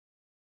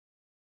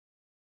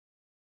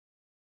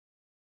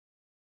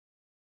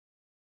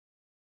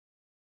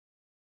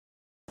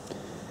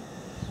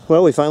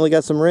Well, we finally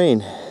got some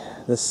rain.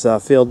 This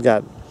field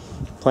got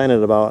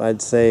planted about,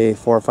 I'd say,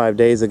 4 or 5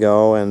 days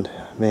ago, and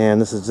man,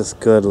 this is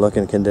just good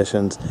looking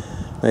conditions.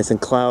 Nice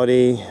and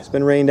cloudy. It's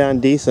been rained on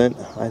decent.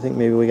 I think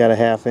maybe we got a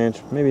 ½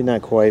 inch, maybe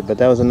not quite, but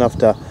that was enough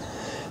to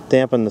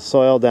dampen the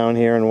soil down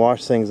here and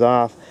wash things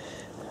off.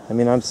 I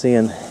mean, I'm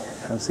seeing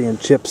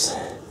chips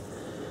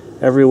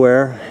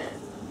everywhere.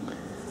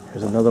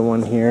 There's another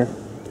one here.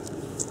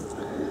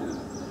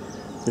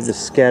 They're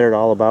just scattered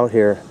all about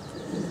here.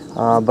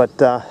 But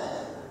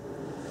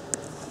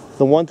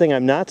the one thing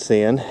I'm not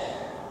seeing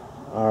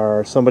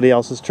are somebody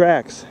else's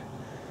tracks.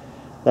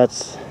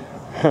 That's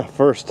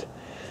first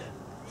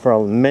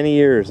for many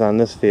years on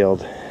this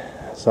field.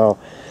 So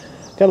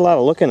got a lot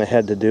of looking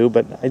ahead to do,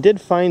 but I did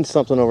find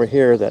something over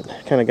here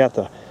that kind of got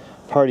the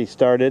party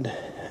started,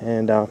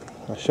 and I'll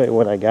show you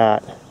what I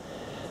got.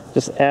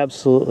 Just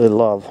absolutely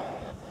love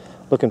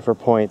looking for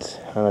points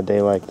on a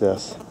day like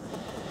this.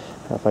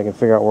 If I can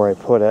figure out where I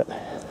put it.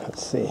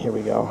 Let's see, here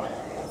we go.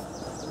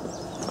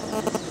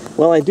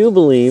 Well, I do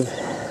believe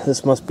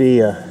this must be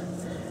a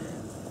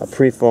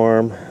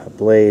preform, a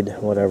blade,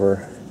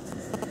 whatever.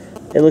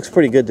 It looks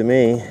pretty good to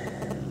me.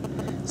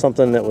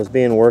 Something that was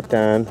being worked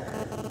on.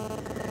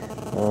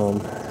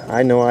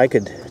 I know I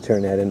could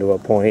turn that into a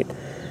point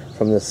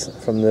from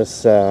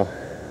this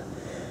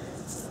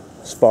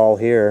spall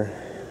here.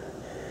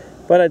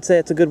 But I'd say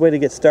it's a good way to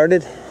get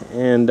started,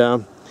 and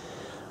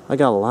I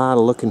got a lot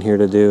of looking here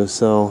to do,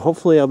 so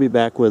hopefully I'll be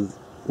back with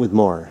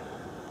more.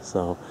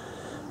 So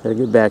gotta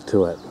get back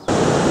to it.